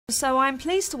So I'm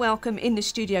pleased to welcome in the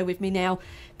studio with me now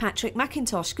Patrick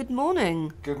McIntosh. Good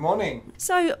morning. Good morning.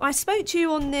 So I spoke to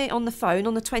you on the phone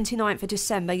on the 29th of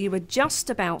December. You were just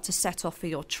about to set off for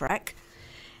your trek.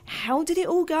 How did it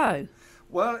all go?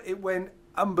 Well, it went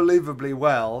unbelievably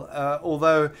well,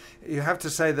 although you have to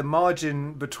say the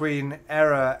margin between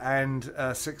error and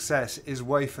success is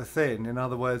wafer thin. In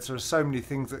other words, there are so many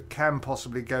things that can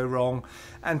possibly go wrong,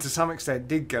 and to some extent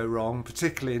did go wrong,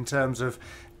 particularly in terms of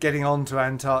getting on to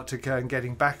Antarctica and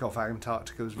getting back off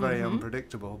Antarctica was very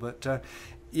unpredictable. But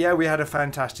yeah, we had a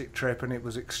fantastic trip and it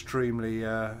was extremely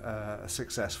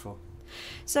successful.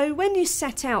 So when you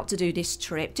set out to do this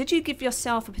trip, did you give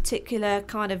yourself a particular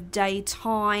kind of day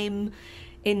time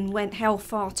in how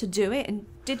far to do it? And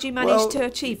did you manage to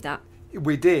achieve that?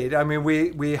 We did. I mean,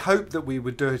 we hoped that we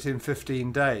would do it in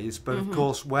 15 days, but of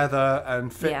course weather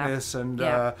and fitness and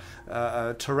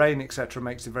terrain, etc.,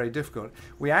 makes it very difficult.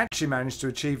 We actually managed to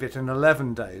achieve it in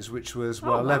 11 days, which was,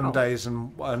 11 days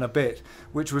and a bit,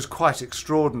 which was quite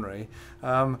extraordinary.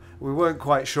 We weren't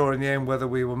quite sure in the end whether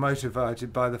we were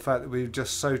motivated by the fact that we were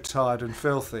just so tired and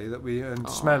filthy and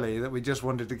smelly that we just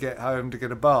wanted to get home to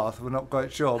get a bath. We're not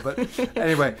quite sure. But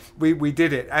anyway, we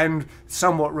did it. And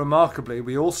somewhat remarkably,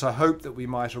 we also hoped that we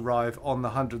might arrive on the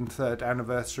 103rd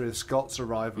anniversary of Scott's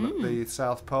arrival at the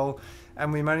South Pole.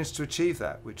 And we managed to achieve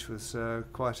that, which was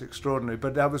quite extraordinary.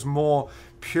 But that was more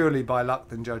purely by luck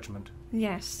than judgment.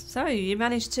 Yes. So you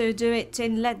managed to do it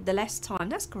in the less time.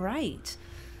 That's great.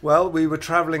 Well, we were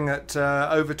travelling at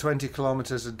over 20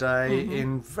 kilometres a day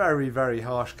in very, very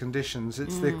harsh conditions.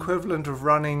 It's the equivalent of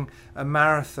running a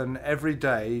marathon every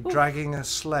day, dragging a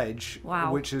sledge,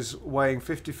 which is weighing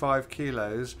 55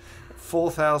 kilos,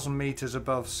 4,000 metres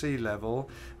above sea level,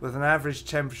 with an average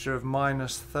temperature of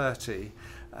minus 30.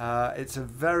 It's a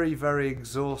very, very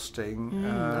exhausting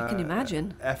I can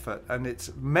imagine. effort, and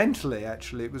it's mentally,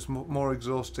 actually, it was more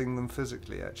exhausting than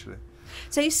physically, actually.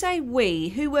 So you say we.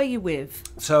 Who were you with?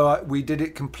 So we did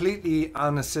it completely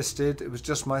unassisted. It was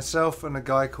just myself and a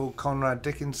guy called Conrad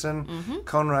Dickinson.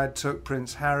 Conrad took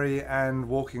Prince Harry and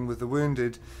Walking with the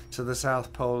Wounded to the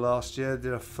South Pole last year.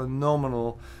 Did a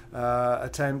phenomenal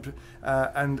attempt.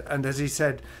 And as he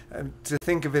said, to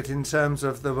think of it in terms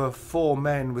of there were 4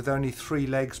 men with only 3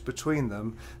 legs between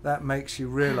them, that makes you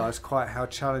realise quite how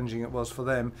challenging it was for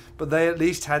them. But they at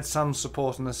least had some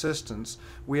support and assistance.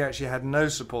 We actually had no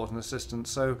support and assistance.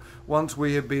 So once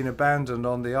we had been abandoned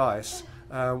on the ice,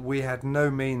 we had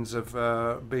no means of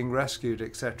being rescued,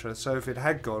 etc. So if it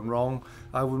had gone wrong,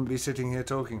 I wouldn't be sitting here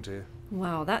talking to you.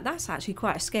 Wow, that's actually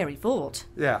quite a scary thought.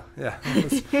 Yeah.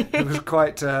 It was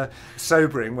quite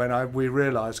sobering when we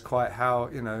realised quite how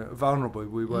vulnerable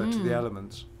we were to the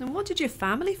elements. And what did your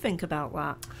family think about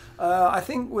that? I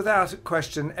think without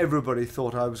question everybody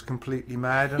thought I was completely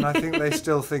mad, and I think they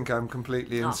still think I'm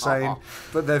completely insane,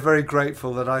 but they're very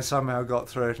grateful that I somehow got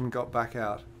through it and got back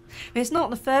out. It's not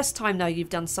the first time, though, you've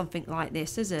done something like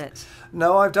this, is it?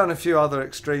 No, I've done a few other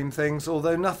extreme things,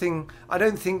 although I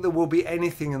don't think there will be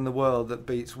anything in the world that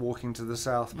beats walking to the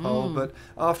South Pole. But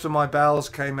after my bowels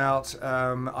came out,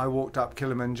 I walked up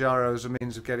Kilimanjaro as a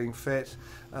means of getting fit.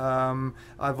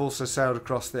 I've also sailed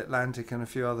across the Atlantic and a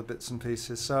few other bits and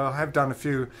pieces. So I have done a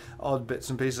few odd bits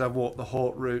and pieces. I've walked the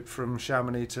Hort route from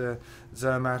Chamonix to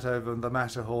Zermatt over the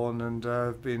Matterhorn, and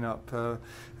I've been up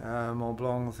Mont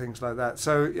Blanc, things like that.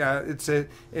 So yeah, it's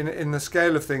in the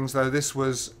scale of things, though, this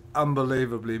was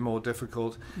unbelievably more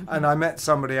difficult. And I met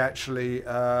somebody actually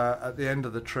at the end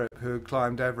of the trip who had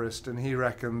climbed Everest, and he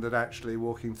reckoned that actually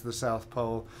walking to the South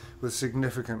Pole was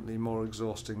significantly more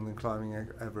exhausting than climbing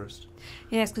Everest.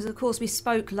 Yes, because of course we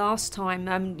spoke last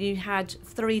time. You had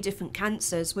 3 different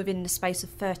cancers within the space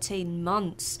of 13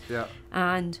 months. Yeah.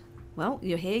 And well,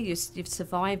 you're here. You've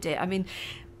survived it. I mean,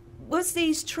 was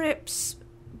these trips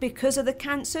because of the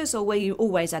cancers, or were you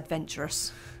always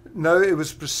adventurous? No, it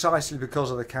was precisely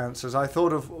because of the cancers. I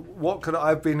thought of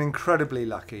I've been incredibly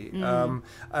lucky.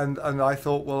 And I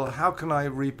thought, well, how can I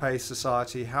repay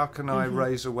society? How can I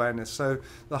raise awareness? So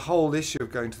the whole issue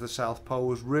of going to the South Pole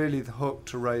was really the hook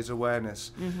to raise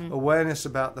awareness. Awareness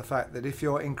about the fact that if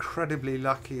you're incredibly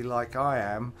lucky like I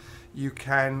am, you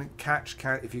can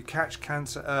if you catch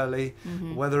cancer early,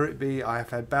 whether it be I've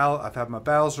had my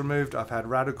bowels removed, I've had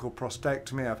radical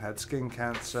prostatectomy, I've had skin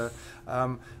cancer.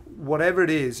 whatever it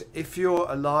is, if you're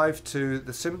alive to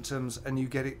the symptoms and you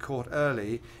get it caught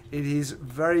early, it is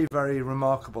very, very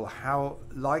remarkable how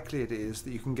likely it is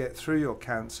that you can get through your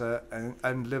cancer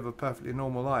and live a perfectly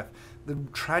normal life. The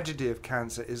tragedy of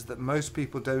cancer is that most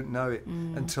people don't know it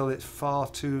until it's far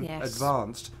too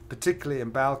advanced, particularly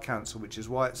in bowel cancer, which is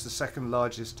why it's the second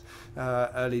largest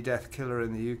early death killer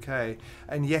in the UK.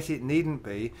 And yet it needn't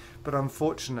be, but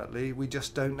unfortunately we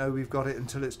just don't know we've got it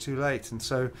until it's too late. And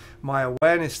so my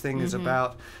awareness thing is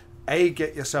about, A,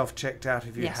 get yourself checked out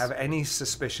if you have any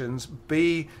suspicions.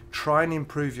 B, try and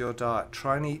improve your diet.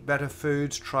 Try and eat better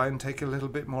foods. Try and take a little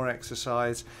bit more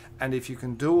exercise. And if you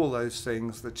can do all those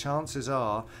things, the chances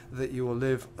are that you will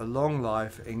live a long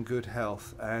life in good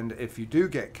health. And if you do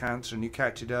get cancer and you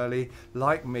catch it early,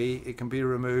 like me, it can be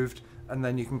removed and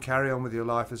then you can carry on with your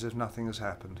life as if nothing has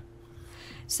happened.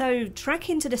 So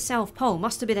trekking to the South Pole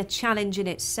must have been a challenge in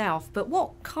itself, but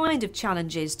what kind of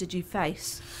challenges did you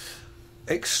face?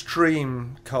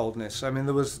 Extreme coldness. I mean,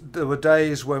 there were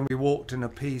days when we walked in a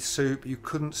pea soup, you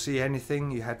couldn't see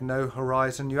anything, you had no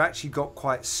horizon, you actually got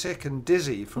quite sick and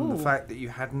dizzy from the fact that you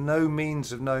had no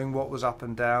means of knowing what was up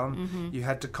and down. You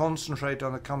had to concentrate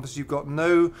on the compass. You've got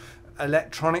no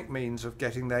electronic means of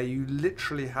getting there. You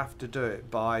literally have to do it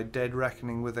by dead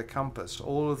reckoning with a compass.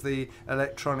 All of the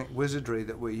electronic wizardry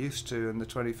that we're used to in the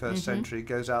 21st century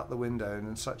goes out the window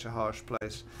in such a harsh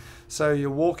place. So you're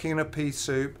walking in a pea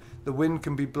soup, the wind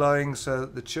can be blowing so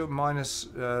that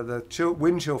the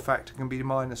wind chill factor can be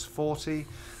minus 40,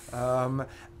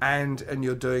 and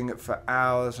you're doing it for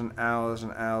hours and hours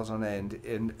and hours on end,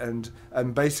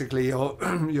 and basically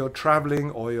you're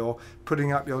traveling, or you're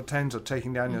putting up your tent or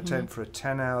taking down your tent for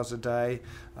 10 hours a day,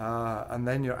 and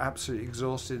then you're absolutely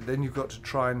exhausted. Then you've got to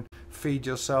try and feed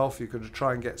yourself, you've got to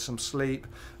try and get some sleep,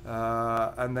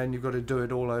 and then you've got to do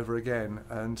it all over again.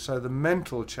 And so the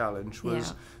mental challenge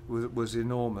was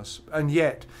enormous, and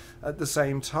yet at the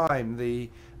same time the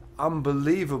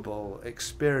unbelievable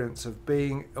experience of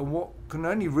being what can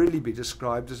only really be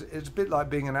described as, it's a bit like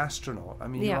being an astronaut. I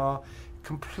mean, you are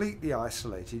completely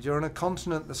isolated. You're on a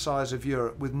continent the size of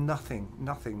Europe with nothing,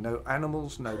 no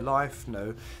animals, no life,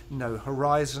 no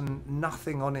horizon,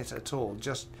 nothing on it at all,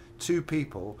 just two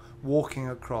people walking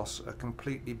across a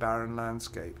completely barren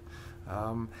landscape.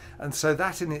 And so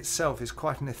that in itself is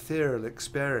quite an ethereal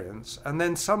experience. And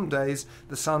then some days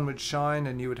the sun would shine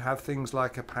and you would have things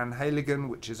like a Panheligon,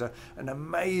 which is an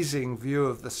amazing view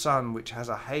of the sun, which has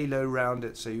a halo round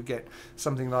it, so you get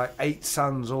something like 8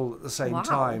 suns all at the same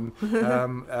time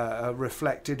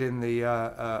reflected in the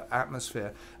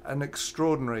atmosphere. An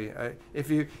extraordinary.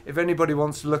 If anybody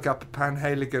wants to look up a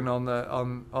Panheligon on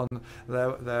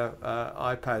their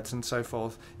iPads and so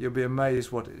forth, you'll be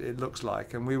amazed what it looks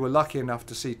like. And we were lucky enough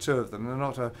to see 2 of them. They're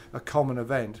not a common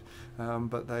event,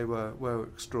 but they were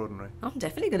extraordinary. I'm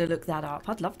definitely going to look that up.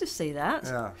 I'd love to see that.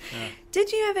 Yeah.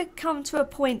 Did you ever come to a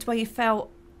point where you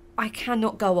felt, I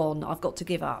cannot go on, I've got to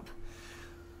give up?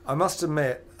 I must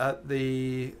admit, at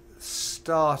the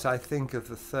start, I think, of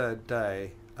the 3rd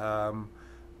day,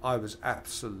 I was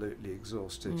absolutely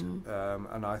exhausted,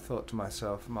 and I thought to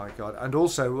myself, my God. And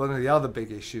also, one of the other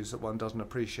big issues that one doesn't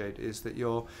appreciate is that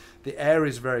the air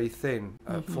is very thin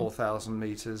at 4,000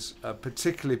 meters,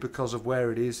 particularly because of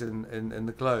where it is in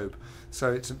the globe.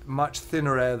 So it's much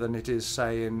thinner air than it is,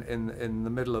 say, in the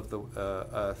middle of the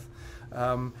Earth,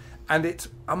 and it's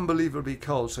unbelievably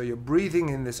cold. So you're breathing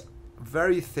in this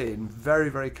very thin, very,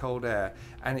 very cold air,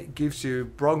 and it gives you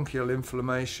bronchial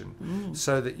inflammation,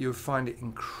 so that you find it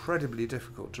incredibly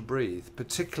difficult to breathe,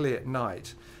 particularly at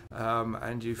night,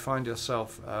 and you find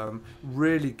yourself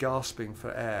really gasping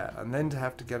for air, and then to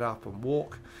have to get up and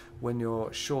walk when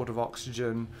you're short of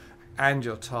oxygen and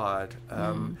you're tired,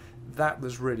 that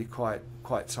was really quite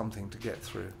something to get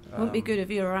through. Wouldn't be good if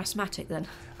you were asthmatic then.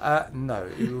 No,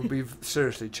 it would be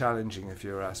seriously challenging if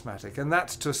you're asthmatic, and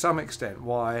that's to some extent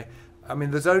why, I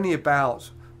mean, there's only about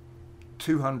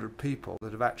 200 people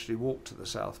that have actually walked to the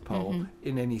South Pole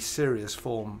in any serious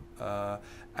form,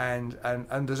 and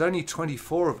there's only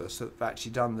 24 of us that have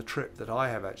actually done the trip that I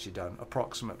have actually done,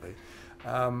 approximately.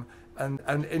 And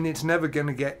it's never going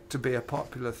to get to be a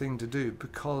popular thing to do,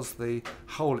 because the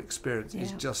whole experience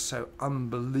is just so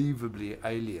unbelievably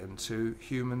alien to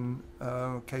human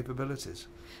capabilities.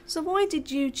 So why did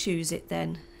you choose it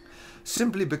then?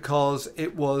 Simply because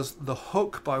it was the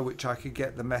hook by which I could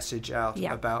get the message out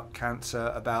about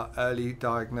cancer, about early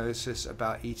diagnosis,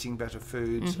 about eating better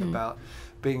foods, about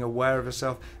being aware of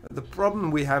yourself. The problem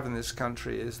we have in this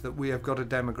country is that we have got a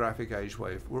demographic age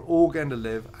wave. We're all going to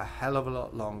live a hell of a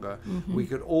lot longer. We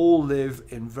could all live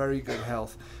in very good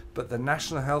health, but the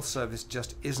National Health Service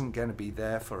just isn't going to be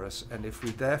there for us. And if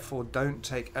we therefore don't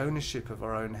take ownership of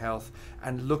our own health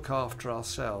and look after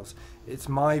ourselves, it's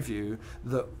my view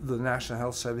that the National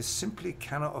Health Service simply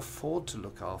cannot afford to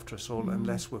look after us all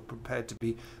unless we're prepared to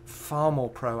be far more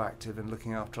proactive in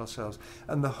looking after ourselves.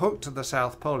 And the hook to the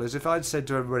South Pole is, if I'd said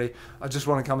to everybody, I just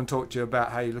want to come and talk to you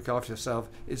about how you look after yourself,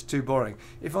 it's too boring.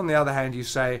 If on the other hand you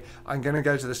say, I'm going to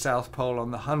go to the South Pole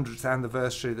on the 100th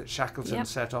anniversary that Shackleton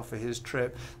set off for his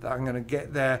trip, that I'm going to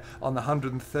get there on the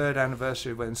 103rd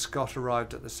anniversary when Scott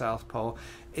arrived at the South Pole,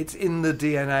 it's in the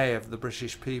DNA of the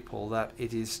British people that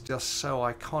it is just so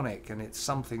iconic, and it's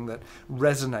something that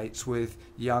resonates with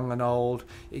young and old.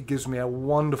 It gives me a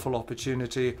wonderful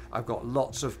opportunity. I've got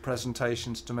lots of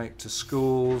presentations to make to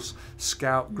schools,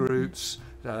 scout groups,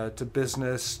 to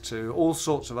business, to all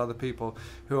sorts of other people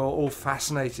who are all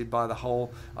fascinated by the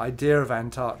whole idea of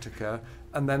Antarctica.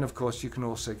 And then, of course, you can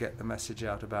also get the message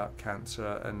out about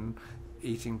cancer and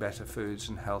eating better foods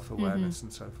and health awareness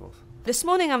and so forth. This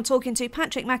morning I'm talking to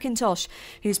Patrick McIntosh,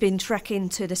 who's been trekking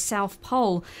to the South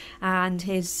Pole, and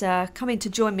he's coming to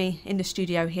join me in the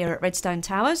studio here at Redstone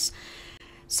Towers.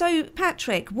 So,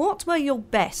 Patrick, what were your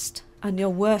best and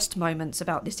your worst moments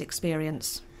about this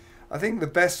experience? I think the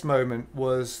best moment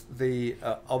was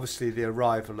obviously the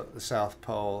arrival at the South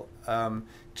Pole.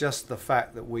 Just the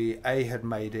fact that we A, had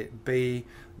made it, B,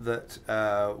 that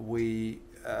we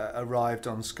arrived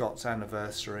on Scott's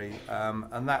anniversary,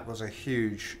 and that was a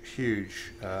huge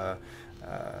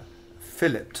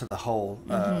fillip to the whole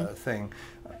thing.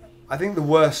 I think the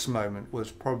worst moment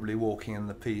was probably walking in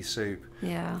the pea soup.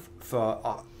 Yeah.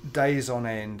 For days on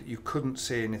end, you couldn't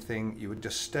see anything. You were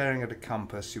just staring at a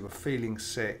compass. You were feeling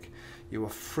sick. You were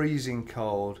freezing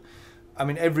cold. I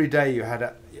mean, every day you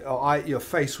had your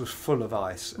face was full of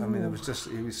ice. I mean, it was just,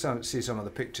 you see some of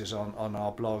the pictures on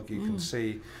our blog. You can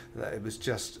see that it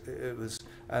was,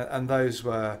 and those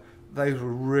were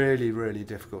really, really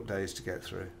difficult days to get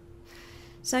through.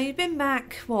 So you've been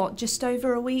back, just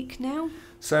over a week now?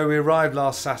 So we arrived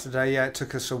last Saturday. Yeah, it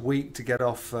took us a week to get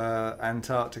off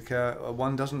Antarctica.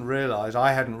 One doesn't realise,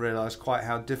 I hadn't realised quite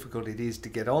how difficult it is to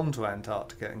get onto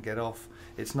Antarctica and get off.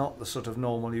 It's not the sort of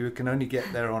normal, you can only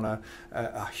get there on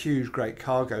a huge, great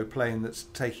cargo plane that's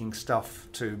taking stuff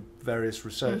to various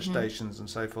research stations and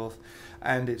so forth.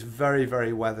 And it's very,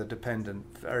 very weather dependent,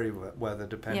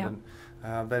 Yeah.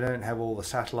 They don't have all the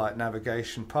satellite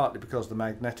navigation, partly because the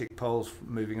magnetic pole's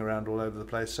moving around all over the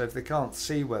place. So if they can't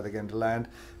see where they're going to land,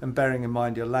 and bearing in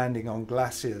mind you're landing on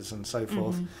glaciers and so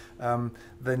forth,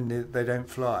 then they don't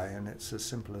fly, and it's as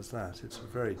simple as that. It's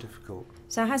very difficult.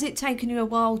 So has it taken you a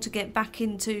while to get back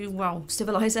into,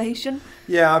 civilization?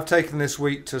 Yeah, I've taken this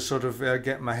week to sort of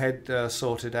get my head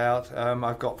sorted out.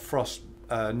 I've got frost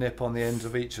nip on the ends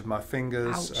of each of my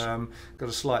fingers. Got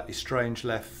a slightly strange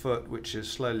left foot, which is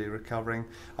slowly recovering.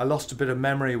 I lost a bit of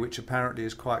memory, which apparently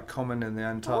is quite common in the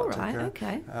Antarctica. All right,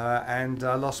 okay. And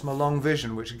I lost my long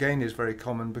vision, which again is very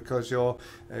common because the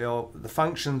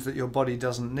functions that your body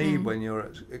doesn't need when you're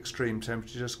at extreme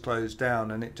temperature just close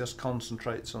down, and it just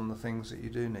concentrates on the things that you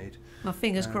do need. Well,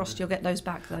 fingers crossed you'll get those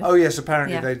back though. Oh yes,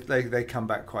 apparently they come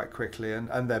back quite quickly,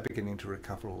 and they're beginning to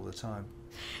recover all the time.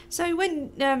 So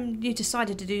when you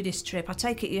decided to do this trip, I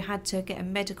take it you had to get a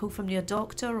medical from your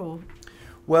doctor, or?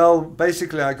 Well,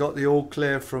 basically I got the all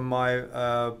clear from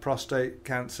my prostate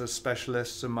cancer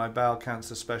specialist and my bowel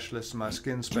cancer specialist and my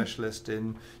skin specialist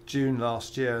in June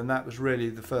last year, and that was really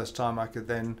the first time I could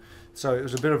then, so it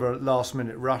was a bit of a last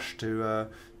minute rush to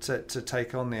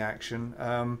take on the action,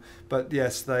 but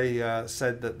yes, they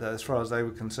said that as far as they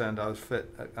were concerned I was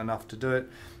fit enough to do it.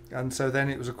 And so then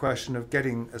it was a question of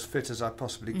getting as fit as I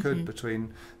possibly could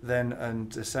between then and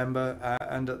December,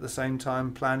 and at the same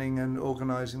time planning and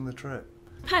organising the trip.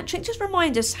 Patrick, just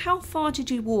remind us, how far did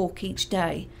you walk each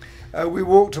day? We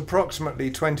walked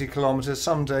approximately 20 kilometres.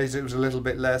 Some days it was a little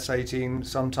bit less, 18.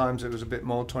 Sometimes it was a bit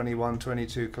more, 21,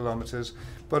 22 kilometres.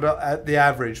 But the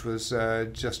average was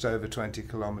just over 20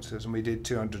 kilometres, and we did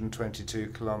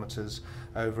 222 kilometres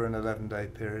over an 11-day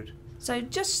period. So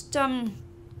just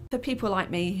for people like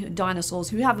me, dinosaurs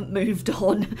who haven't moved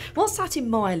on, what's that in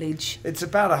mileage? It's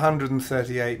about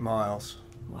 138 miles.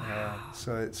 Wow.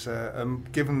 So it's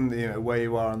given where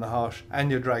you are on the harsh, and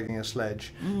you're dragging a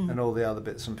sledge and all the other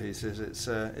bits and pieces, it's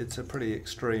a pretty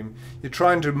extreme. You're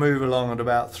trying to move along at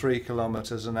about 3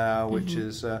 kilometres an hour, which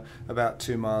is about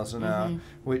 2 miles an hour,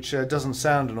 which doesn't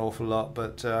sound an awful lot,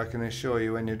 but I can assure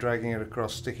you when you're dragging it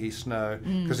across sticky snow,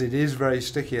 because it is very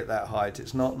sticky at that height,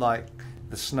 it's not like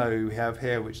the snow we have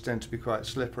here, which tends to be quite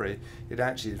slippery. It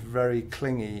actually is very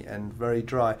clingy and very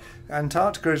dry.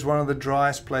 Antarctica is one of the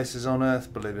driest places on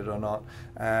Earth, believe it or not,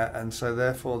 and so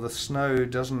therefore the snow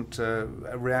doesn't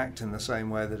react in the same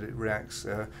way that it reacts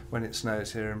when it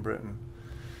snows here in Britain.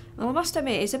 Well, I must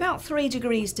admit, it's about 3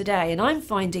 degrees today, and I'm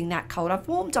finding that cold. I've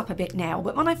warmed up a bit now,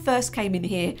 but when I first came in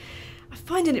here, I'm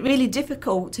finding it really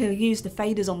difficult to use the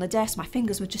faders on the desk. My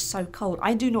fingers were just so cold.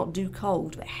 I do not do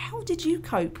cold, but how did you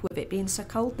cope with it being so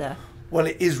cold there? Well,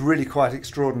 it is really quite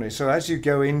extraordinary. So as you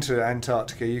go into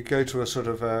Antarctica, you go to a sort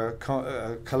of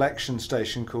a collection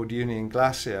station called Union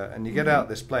Glacier, and you get out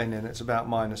this plane and it's about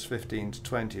minus 15 to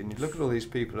 20, and you look at all these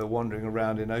people who are wandering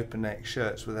around in open neck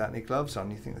shirts without any gloves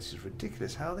on. You think, this is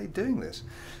ridiculous. How are they doing this?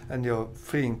 And you're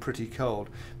feeling pretty cold.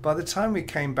 By the time we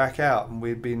came back out, and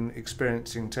we'd been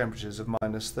experiencing temperatures of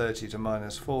minus 30 to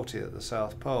minus 40 at the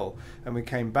South Pole, and we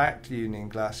came back to Union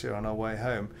Glacier on our way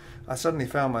home, I suddenly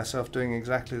found myself doing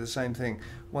exactly the same thing.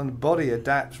 One's body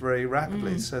adapts very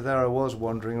rapidly, so there I was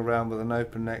wandering around with an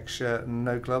open neck shirt and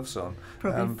no gloves on.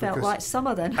 Probably felt like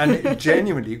summer then. And it,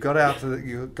 genuinely, you got out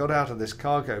of this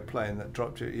cargo plane that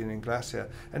dropped you at Union Glacier,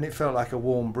 and it felt like a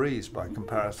warm breeze by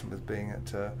comparison with being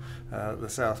at the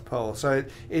South Pole. So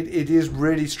it is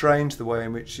really strange the way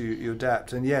in which you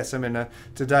adapt. And yes, I mean,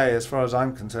 today, as far as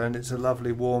I'm concerned, it's a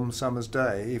lovely warm summer's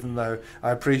day, even though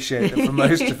I appreciate that for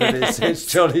most of it it's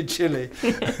jolly chilly.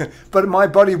 But my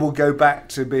body will go back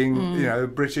to being,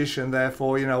 British, and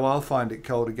therefore, I'll find it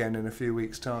cold again in a few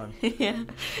weeks' time. Yeah.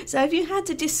 So if you had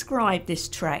to describe this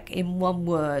trek in one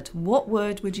word, what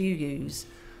word would you use?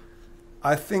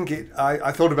 I think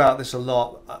I thought about this a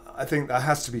lot. I think there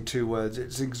has to be 2 words.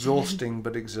 It's exhausting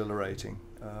but exhilarating.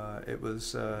 It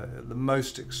was the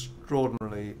most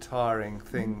extraordinarily tiring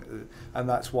thing, and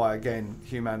that's why, again,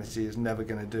 humanity is never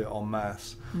going to do it en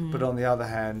masse. But on the other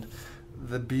hand,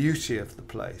 the beauty of the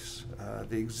place,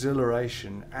 the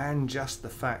exhilaration, and just the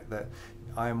fact that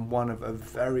I am one of a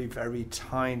very, very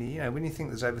tiny, when you think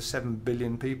there's over 7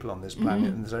 billion people on this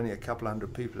planet and there's only a couple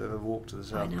hundred people who have ever walked to the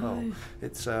South Pole,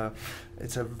 it's a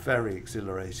very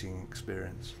exhilarating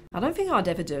experience. I don't think I'd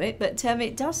ever do it, but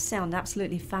it does sound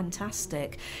absolutely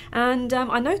fantastic. And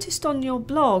I noticed on your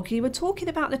blog you were talking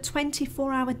about the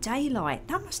 24-hour daylight.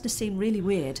 That must have seemed really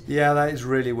weird. Yeah, that is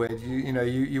really weird.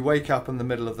 You wake up in the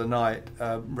middle of the night,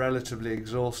 relatively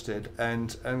exhausted,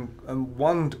 and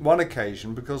one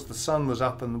occasion, because the sun was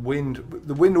up and the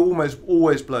wind almost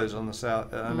always blows on the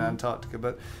south in Antarctica,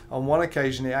 but on one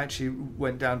occasion it actually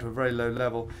went down to a very low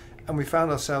level. And we found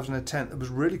ourselves in a tent that was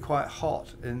really quite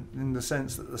hot, in the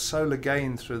sense that the solar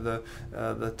gain through the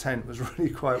tent was really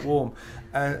quite warm,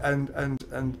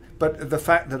 but the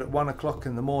fact that at 1 o'clock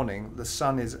in the morning the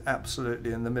sun is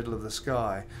absolutely in the middle of the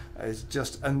sky is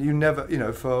just, and you never,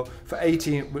 for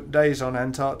 18 days on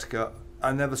Antarctica,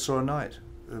 I never saw a night.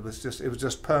 It was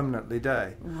just permanently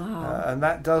day. Wow. And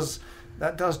that does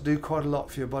do quite a lot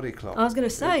for your body clock. I was going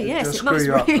to say, yes, it must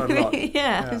screw you up quite a lot.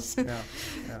 Yes. Yeah.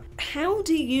 How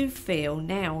do you feel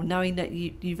now, knowing that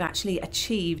you've actually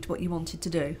achieved what you wanted to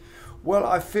do? Well,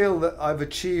 I feel that I've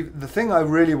achieved, the thing I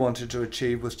really wanted to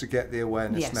achieve was to get the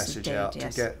awareness message out, to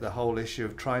get the whole issue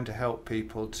of trying to help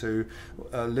people to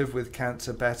live with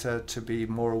cancer better, to be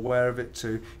more aware of it,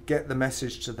 to get the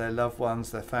message to their loved ones,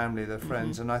 their family, their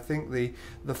friends. And I think the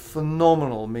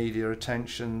phenomenal media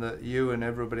attention that you and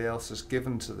everybody else has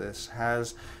given to this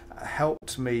has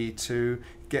helped me to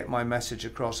get my message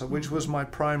across, which was my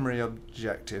primary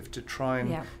objective, to try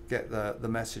and get the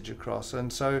message across.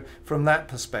 And so from that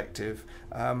perspective,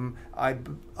 I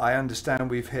understand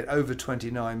we've hit over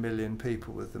 29 million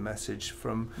people with the message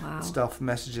from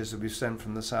messages that we've sent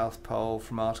from the South Pole,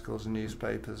 from articles in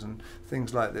newspapers and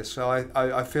things like this. So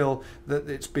I feel that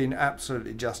it's been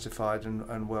absolutely justified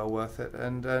and well worth it.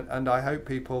 And I hope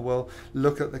people will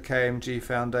look at the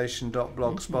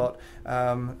kmgfoundation.blogspot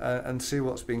and see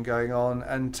what's been going on,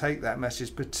 and take that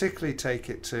message, particularly take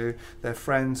it to their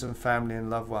friends and family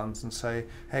and loved ones, and say,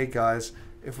 hey guys,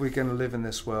 if we're going to live in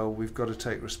this world, we've got to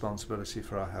take responsibility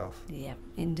for our health. Yeah,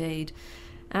 indeed.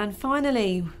 And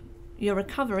finally, you're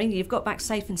recovering. You've got back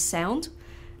safe and sound,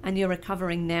 and you're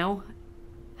recovering now.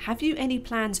 Have you any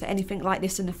plans for anything like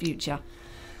this in the future?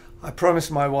 I promised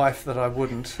my wife that I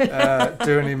wouldn't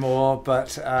do any more,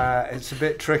 but it's a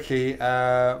bit tricky.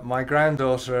 My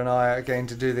granddaughter and I are going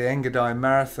to do the Engadine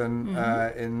Marathon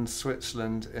in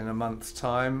Switzerland in a month's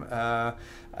time.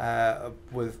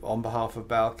 on behalf of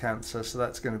bowel cancer, so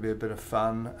that's going to be a bit of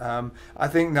fun. I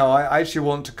think I actually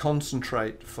want to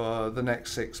concentrate for the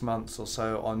next 6 months or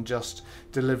so on just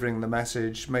delivering the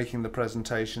message, making the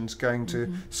presentations, going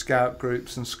to scout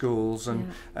groups and schools,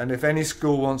 and if any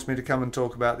school wants me to come and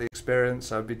talk about the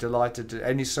experience, I'd be delighted to.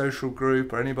 Any social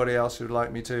group or anybody else who'd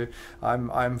like me to,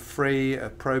 I'm free,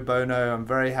 pro bono. I'm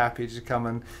very happy to come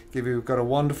and give you. We've got a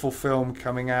wonderful film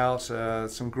coming out,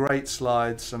 some great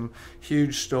slides, some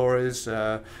huge stories,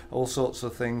 all sorts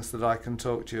of things that I can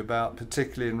talk to you about,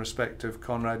 particularly in respect of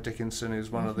Conrad Dickinson, who's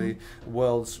one of the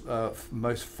world's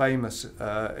most famous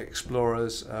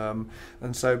explorers,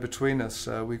 and so between us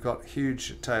we've got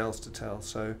huge tales to tell,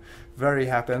 so very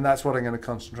happy, and that's what I'm going to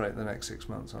concentrate the next 6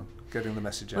 months on, getting the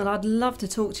message out. Well, I'd love to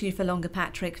talk to you for longer,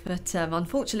 Patrick, but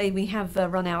unfortunately we have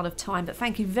run out of time, but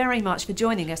thank you very much for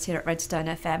joining us here at Redstone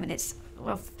FM, and it's,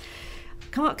 well,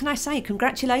 can I say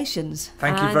congratulations.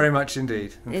 Thank you very much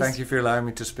indeed, and thank you for allowing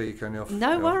me to speak on your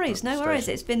No worries.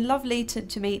 station. It's been lovely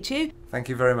to meet you. Thank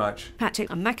you very much. Patrick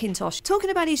McIntosh talking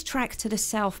about his trek to the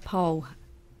South Pole.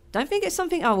 Don't think it's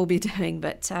something I will be doing,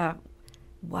 but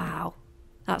wow,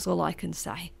 that's all I can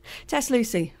say. Tess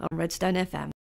Lucy on Redstone FM.